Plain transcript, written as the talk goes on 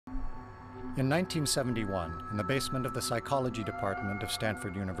In 1971, in the basement of the psychology department of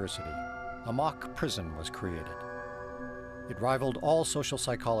Stanford University, a mock prison was created. It rivaled all social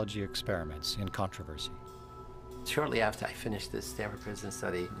psychology experiments in controversy. Shortly after I finished this Stanford prison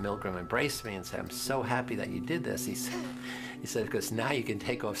study, Milgram embraced me and said, "I'm so happy that you did this." He said, because now you can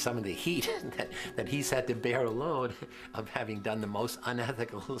take off some of the heat that he's had to bear alone of having done the most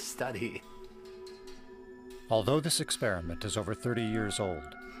unethical study. Although this experiment is over 30 years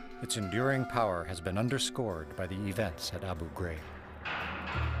old, its enduring power has been underscored by the events at Abu Ghraib.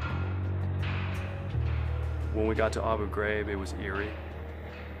 When we got to Abu Ghraib, it was eerie.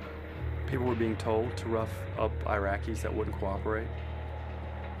 People were being told to rough up Iraqis that wouldn't cooperate.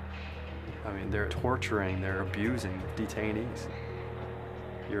 I mean, they're torturing, they're abusing detainees.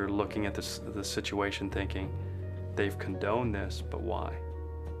 You're looking at the situation thinking, they've condoned this, but why?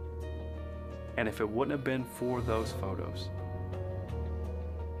 And if it wouldn't have been for those photos,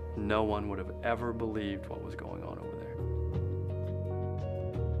 no one would have ever believed what was going on over there.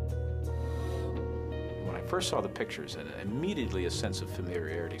 When I first saw the pictures, immediately a sense of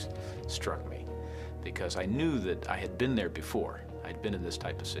familiarity struck me, because I knew that I had been there before. I'd been in this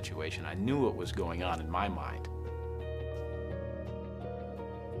type of situation. I knew what was going on in my mind.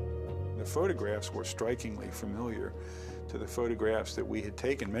 The photographs were strikingly familiar to the photographs that we had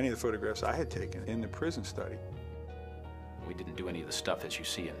taken, many of the photographs I had taken in the prison study. We didn't do any of the stuff as you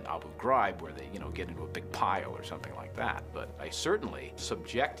see in Abu Ghraib, where they, get into a big pile or something like that. But I certainly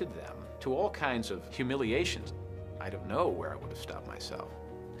subjected them to all kinds of humiliations. I don't know where I would have stopped myself.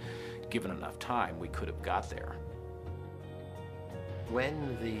 Given enough time, we could have got there.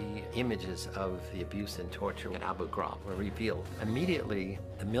 When the images of the abuse and torture at Abu Ghraib were revealed, immediately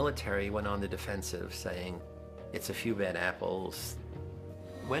the military went on the defensive, saying, it's a few bad apples.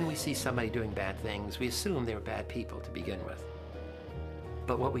 When we see somebody doing bad things, we assume they were bad people to begin with.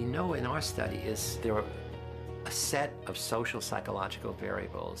 But what we know in our study is there are a set of social psychological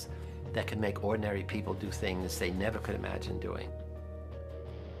variables that can make ordinary people do things they never could imagine doing.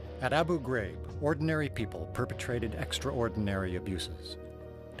 At Abu Ghraib, ordinary people perpetrated extraordinary abuses.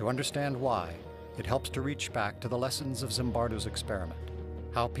 To understand why, it helps to reach back to the lessons of Zimbardo's experiment,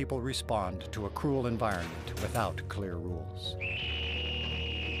 how people respond to a cruel environment without clear rules.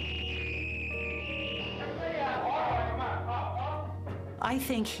 I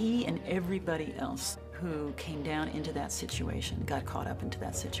think he and everybody else who came down into that situation got caught up into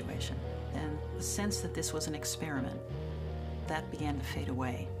that situation. And the sense that this was an experiment, that began to fade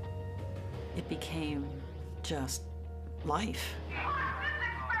away. It became just life.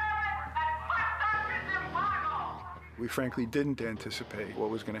 We frankly didn't anticipate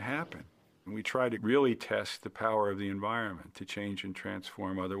what was going to happen. And we tried to really test the power of the environment to change and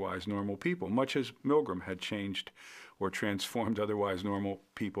transform otherwise normal people, much as Milgram had changed or transformed otherwise normal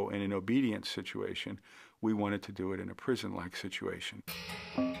people in an obedience situation. We wanted to do it in a prison-like situation.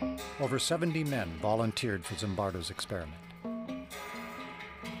 Over 70 men volunteered for Zimbardo's experiment.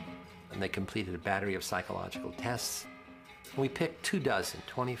 And they completed a battery of psychological tests. We picked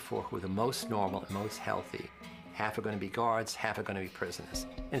 24 who were the most normal and most healthy. Half are going to be guards, half are going to be prisoners.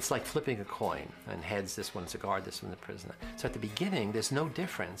 And it's like flipping a coin, and heads, this one's a guard, this one's a prisoner. So at the beginning, there's no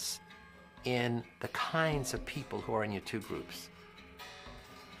difference in the kinds of people who are in your two groups.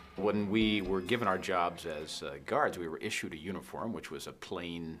 When we were given our jobs as guards, we were issued a uniform, which was a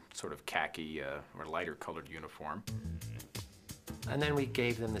plain sort of khaki or lighter colored uniform. And then we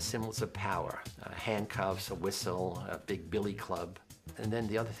gave them the symbols of power, handcuffs, a whistle, a big billy club. And then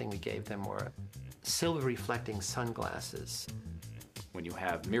the other thing we gave them were silver-reflecting sunglasses. When you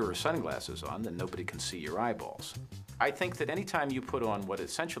have mirror sunglasses on, then nobody can see your eyeballs. I think that anytime you put on what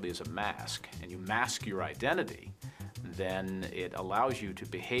essentially is a mask, and you mask your identity, then it allows you to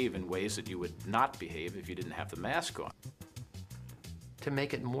behave in ways that you would not behave if you didn't have the mask on. To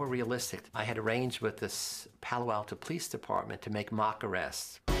make it more realistic, I had arranged with this Palo Alto Police Department to make mock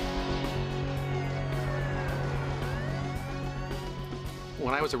arrests.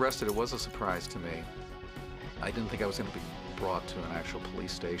 When I was arrested, it was a surprise to me. I didn't think I was going to be brought to an actual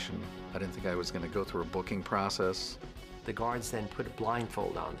police station. I didn't think I was going to go through a booking process. The guards then put a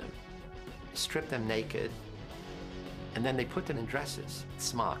blindfold on them, stripped them naked, and then they put them in dresses,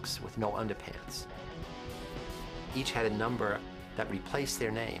 smocks with no underpants. Each had a number that replaced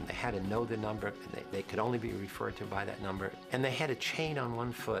their name. They had to know the number, and they could only be referred to by that number. And they had a chain on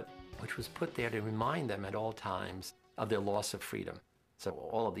one foot, which was put there to remind them at all times of their loss of freedom. So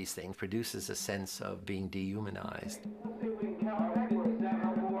all of these things produces a sense of being dehumanized.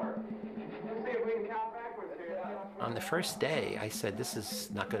 On On the first day, I said, this is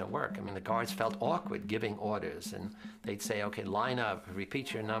not going to work. I mean, the guards felt awkward giving orders, and they'd say, okay, line up,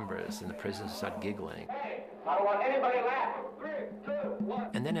 repeat your numbers, and the prisoners would start giggling. Hey, I don't want anybody laughing. 3, 2,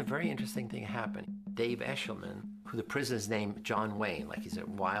 1. And then a very interesting thing happened. Dave Eshelman, who the prisoners named John Wayne, like he's a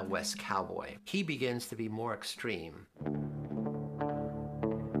Wild West cowboy, he begins to be more extreme.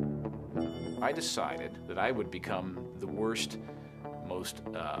 I decided that I would become the worst, most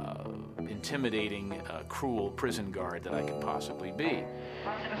intimidating, cruel prison guard that I could possibly be.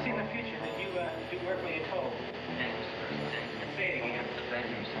 I see in the future that you do work when you're told. Thank you, sir. Say it again. Thank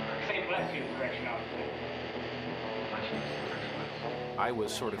you, sir. Say bless you, correction officer. I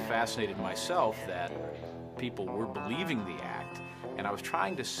was sort of fascinated myself that people were believing the act, and I was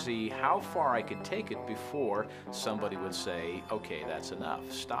trying to see how far I could take it before somebody would say, okay, that's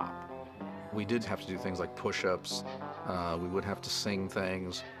enough, stop. We did have to do things like push-ups. We would have to sing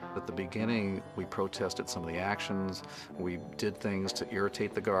things. At the beginning, we protested some of the actions. We did things to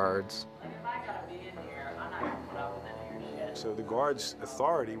irritate the guards. So the guards'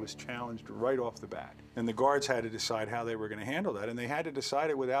 authority was challenged right off the bat. And the guards had to decide how they were going to handle that, and they had to decide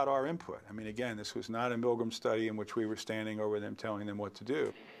it without our input. I mean, again, this was not a Milgram study in which we were standing over them telling them what to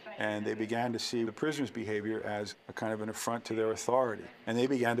do. And they began to see the prisoners' behavior as a kind of an affront to their authority, and they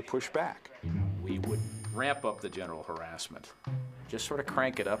began to push back. We would ramp up the general harassment, just sort of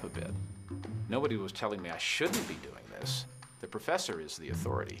crank it up a bit. Nobody was telling me I shouldn't be doing this. The professor is the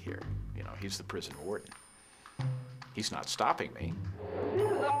authority here. You know, he's the prison warden. He's not stopping me.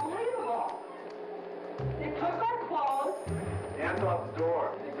 This is unbelievable. They took our clothes. Hands off the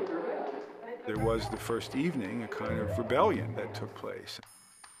door. There was the first evening a kind of rebellion that took place.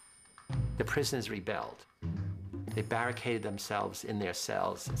 The prisoners rebelled. They barricaded themselves in their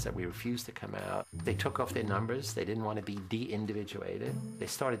cells and said, we refuse to come out. They took off their numbers. They didn't want to be de-individuated. They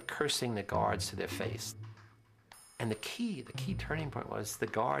started cursing the guards to their face. And the key turning point was the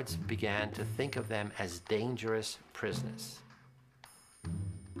guards began to think of them as dangerous prisoners.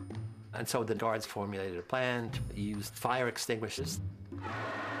 And so the guards formulated a plan to use fire extinguishers,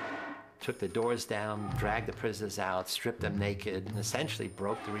 took the doors down, dragged the prisoners out, stripped them naked, and essentially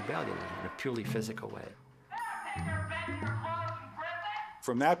broke the rebellion in a purely physical way.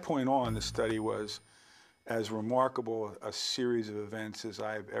 From that point on, the study was as remarkable a series of events as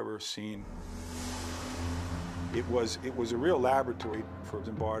I've ever seen. It was a real laboratory for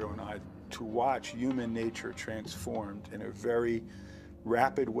Zimbardo and I to watch human nature transformed in a very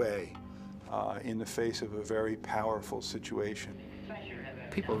rapid way in the face of a very powerful situation.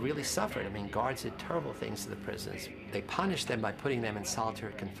 People really suffered. I mean, guards did terrible things to the prisoners. They punished them by putting them in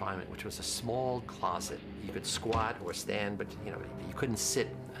solitary confinement, which was a small closet. You could squat or stand, but you couldn't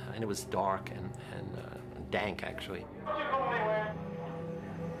sit, and it was dark and dank, actually.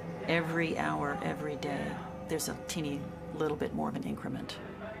 Every hour, every day, there's a teeny little bit more of an increment.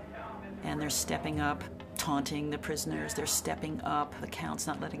 And they're stepping up, taunting the prisoners. They're stepping up. The count's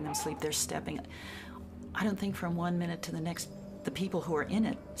not letting them sleep. They're stepping. I don't think from 1 minute to the next, the people who are in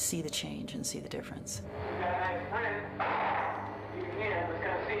it see the change and see the difference. You got a nice friend. You here was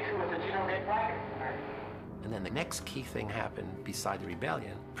going to see who was a general get right. And then the next key thing happened beside the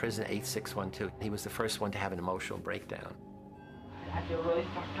rebellion. Prisoner 8612, he was the first one to have an emotional breakdown. I feel really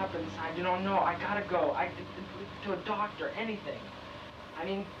fucked up inside. You don't know. I gotta go. To a doctor, anything. I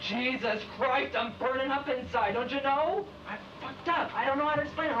mean, Jesus Christ, I'm burning up inside. Don't you know? I'm fucked up. I don't know how to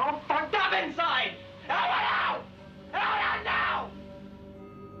explain it. I'm all fucked up inside. Help me out! Help me out now!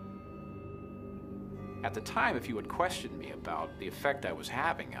 At the time, if you had questioned me about the effect I was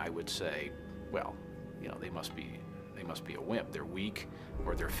having, I would say, well, they must be a wimp. They're weak,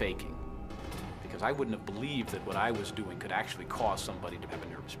 or they're faking. Because I wouldn't have believed that what I was doing could actually cause somebody to have a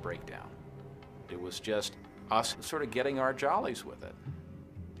nervous breakdown. It was just us sort of getting our jollies with it.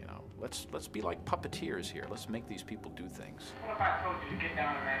 Let's be like puppeteers here. Let's make these people do things. What if I told you to get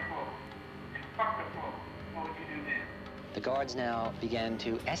down on that floor and fuck the floor? What would you do then? The guards now began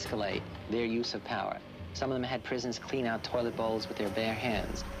to escalate their use of power. Some of them had prisoners clean out toilet bowls with their bare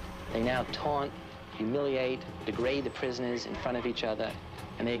hands. They now taunt, humiliate, degrade the prisoners in front of each other,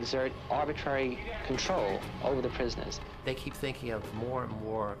 and they exert arbitrary control over the prisoners. They keep thinking of more and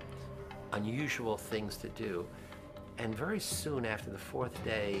more unusual things to do. And very soon after the fourth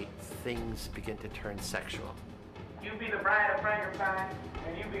day, things begin to turn sexual. You be the bride of Frankenstein,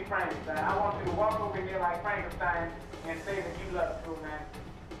 and you be Frankenstein. I want you to walk over here like Frankenstein and say that you love the true man.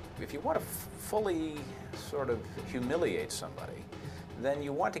 If you want to fully sort of humiliate somebody, then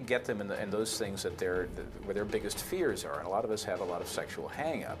you want to get them in those things where their biggest fears are. And a lot of us have a lot of sexual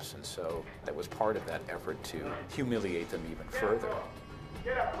hang-ups, and so that was part of that effort to humiliate them even further.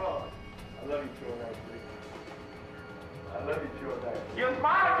 Get up, Claude. I love you, Claude. I love you, Jordan. You're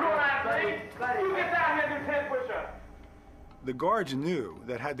smart, Jordan, you get down here and do 10 push-ups. The guards knew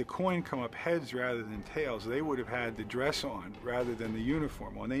that had the coin come up heads rather than tails, they would have had the dress on rather than the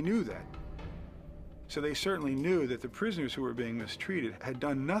uniform on. They knew that. So they certainly knew that the prisoners who were being mistreated had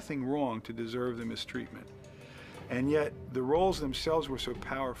done nothing wrong to deserve the mistreatment. And yet the roles themselves were so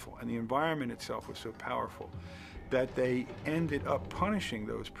powerful and the environment itself was so powerful that they ended up punishing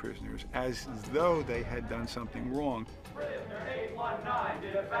those prisoners as though they had done something wrong. Prisoner 819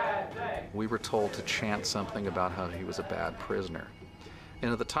 did a bad thing. We were told to chant something about how he was a bad prisoner.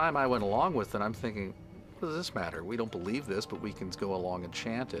 And at the time I went along with it, I'm thinking, what does this matter? We don't believe this, but we can go along and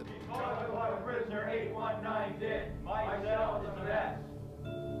chant it. Because of what prisoner 819 did, myself is the best.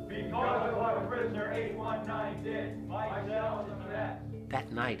 Because of what prisoner 819 did, myself is the best.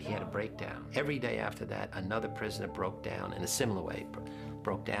 That night, he had a breakdown. Every day after that, another prisoner broke down in a similar way.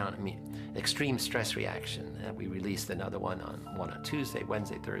 Broke down, I mean, extreme stress reaction. We released another one on Tuesday,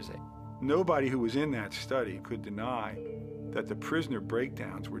 Wednesday, Thursday. Nobody who was in that study could deny that the prisoner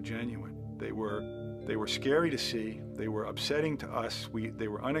breakdowns were genuine. They were scary to see. They were upsetting to us. They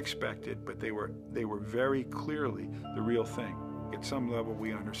were unexpected, but they were very clearly the real thing. At some level,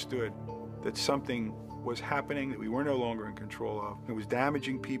 we understood that something was happening that we were no longer in control of. It was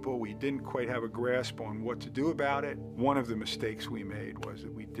damaging people. We didn't quite have a grasp on what to do about it. One of the mistakes we made was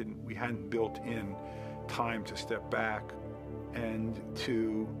that we hadn't built in time to step back and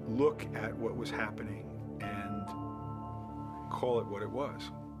to look at what was happening and call it what it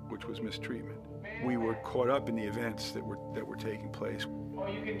was, which was mistreatment. We were caught up in the events that were taking place. Or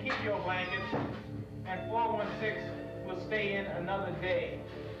you can keep your blankets, and 416 will stay in another day.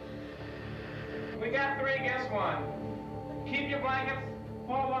 We got 3 against 1. Keep your blankets,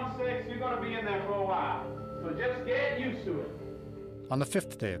 416, you're going to be in there for a while. So just get used to it. On the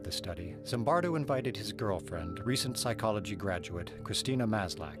 5th day of the study, Zimbardo invited his girlfriend, recent psychology graduate Christina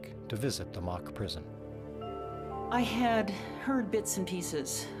Maslach, to visit the mock prison. I had heard bits and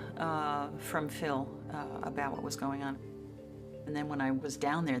pieces from Phil about what was going on. And then when I was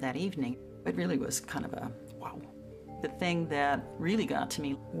down there that evening, it really was kind of a wow. The thing that really got to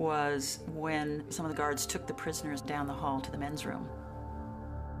me was when some of the guards took the prisoners down the hall to the men's room.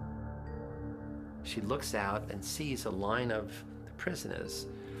 She looks out and sees a line of the prisoners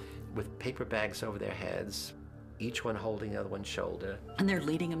with paper bags over their heads, each one holding the other one's shoulder. And they're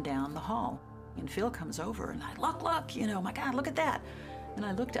leading them down the hall. And Phil comes over and look, you know, my God, look at that. And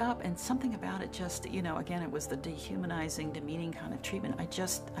I looked up and something about it just, you know, again, it was the dehumanizing, demeaning kind of treatment. I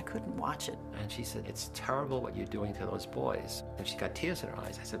couldn't watch it. And she said, it's terrible what you're doing to those boys. And she got tears in her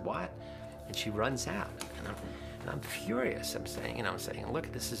eyes. I said, what? And she runs out. And I'm furious. I'm saying,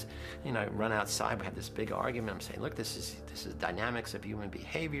 look, this is, I run outside, we have this big argument. I'm saying, look, this is dynamics of human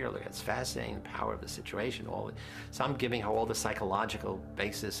behavior. Look, it's fascinating, the power of the situation. So I'm giving her all the psychological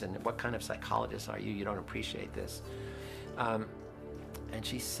basis, and what kind of psychologist are you? You don't appreciate this. And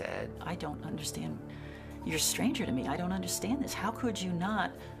she said, I don't understand. You're a stranger to me. I don't understand this. How could you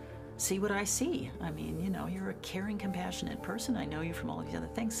not see what I see? I mean, you're a caring, compassionate person. I know you from all these other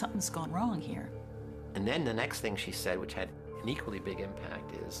things. Something's gone wrong here. And then the next thing she said, which had an equally big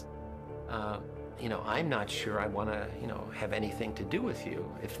impact, is, I'm not sure I want to, have anything to do with you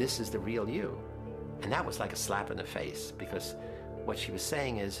if this is the real you. And that was like a slap in the face, because what she was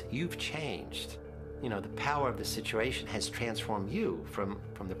saying is, you've changed. The power of the situation has transformed you from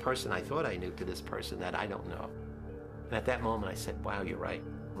the person I thought I knew to this person that I don't know. And at that moment I said, wow, you're right.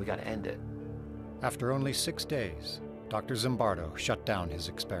 We got to end it. After only 6 days, Dr. Zimbardo shut down his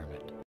experiment.